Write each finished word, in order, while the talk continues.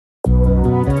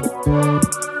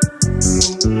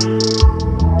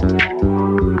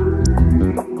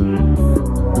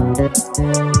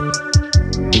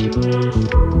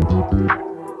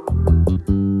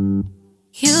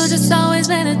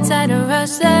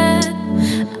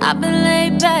I've been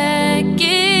laid back,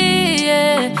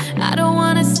 yeah. I don't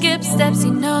wanna skip steps,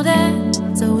 you know that.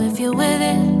 So if you're with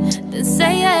it, then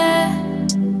say yeah.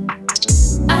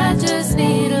 I just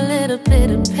need a little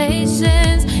bit of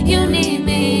patience. You need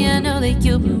me, I know that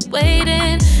you've been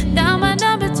waiting. Down my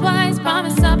number twice,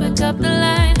 promise I'll pick up the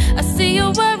line. I see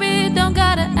you worried, don't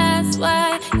gotta ask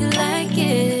why. You like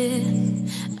it,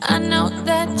 I know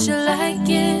that you like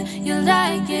it. You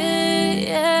like it,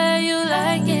 yeah, you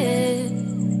like it.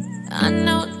 I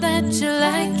know that you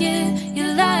like it,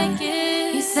 you like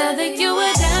it. You said that you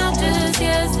were down just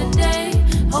yesterday,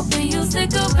 hoping you'll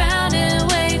stick around and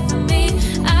wait for me.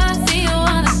 I see you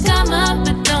wanna come up,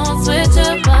 but don't switch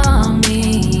up on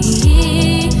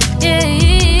me. Yeah,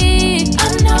 I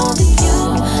know that you,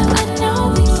 I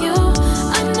know that you,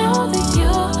 I know that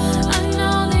you, I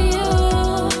know that you.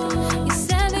 You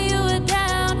said that you were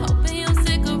down, hoping you'll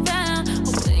stick around,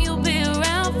 hoping you'll be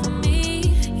around for me.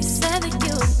 You said that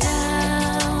you were down,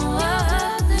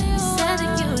 you said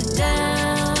that you were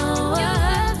down,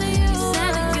 you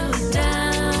said that you were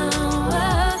down,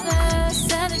 you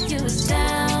said that you were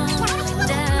down,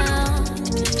 down.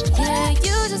 Yeah,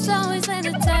 you just always been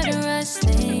the type to rush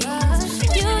things.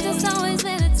 You just always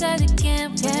been the type that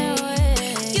can't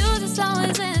wait. You just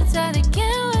always been the type that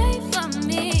can't wait for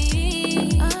me.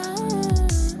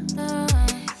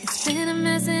 It's been a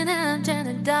mess and I'm trying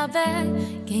to dial back.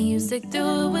 Can you stick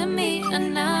through it with me or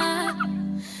not?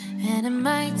 And it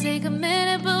might take a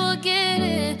minute, but we'll get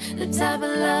it. The type of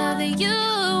love that you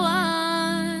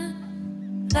want,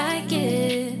 like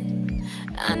it.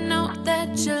 I know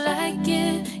that you like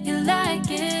it, you like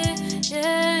it,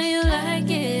 yeah, you like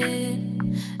it.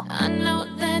 I know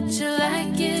that you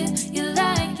like it, you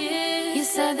like it. You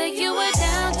said that you were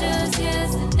down just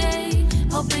yesterday,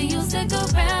 hoping you'll stick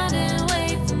around and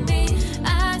wait for me.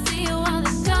 I see you wanna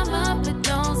come up, but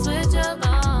don't switch up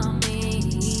on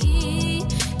me.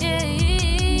 Yeah,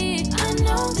 I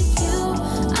know that you,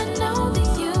 I know that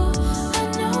you, I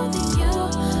know that you,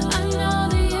 I know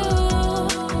that you.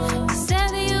 You said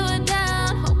that you were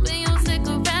down, hoping you'll stick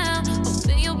around,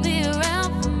 hoping you'll be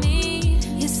around for me.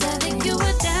 You said that you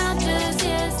were down just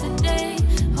yesterday,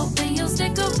 hoping you'll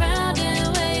stick around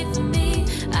and wait for me.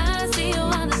 I see you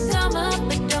wanna come up,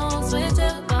 but don't switch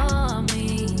up on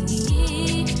me.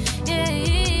 Yeah,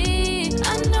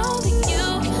 I know that you,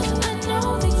 I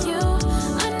know that you,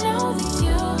 I know that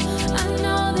you, I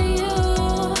know that you.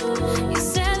 You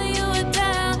said that you were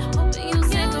down, hoping you'll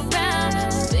stick around,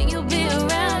 hoping you'll be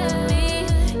around with me.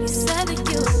 You said that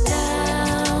you were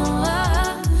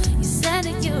down, you said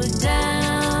that you were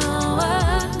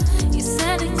down, you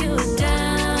said that you were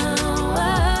down,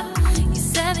 you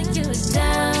said that you were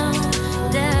down,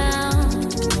 down.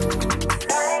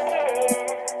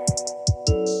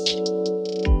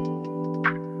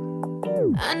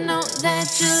 I know that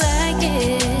you like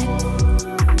it.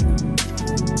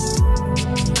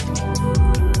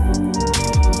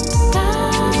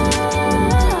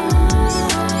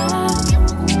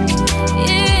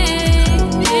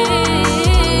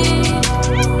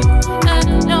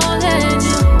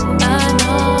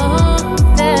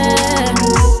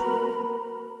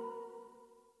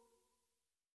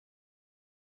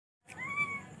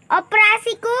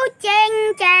 Operasi kucing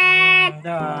cek.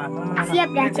 Siap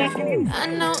dah cek. I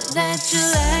know that you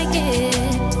like it.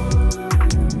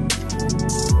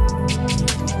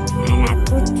 Anak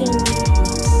kucing.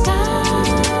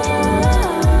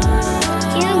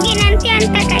 Yogi nanti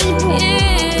antar ke ibu.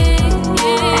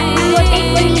 Nomor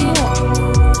telepon ibu.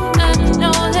 I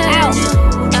know that you,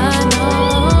 I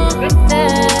know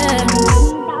that.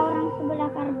 Minta orang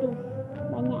sebelah kardus.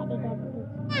 Banyak diganti.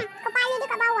 Nah, kepala dia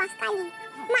ke bawah sekali.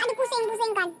 Mak dia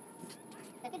pusing-pusingkan.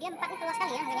 Berarti dia 4 keluar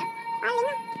sekali ya hasilnya? Paling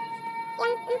lah.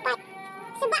 Yang 4.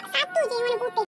 Sebab satu je yang warna putih.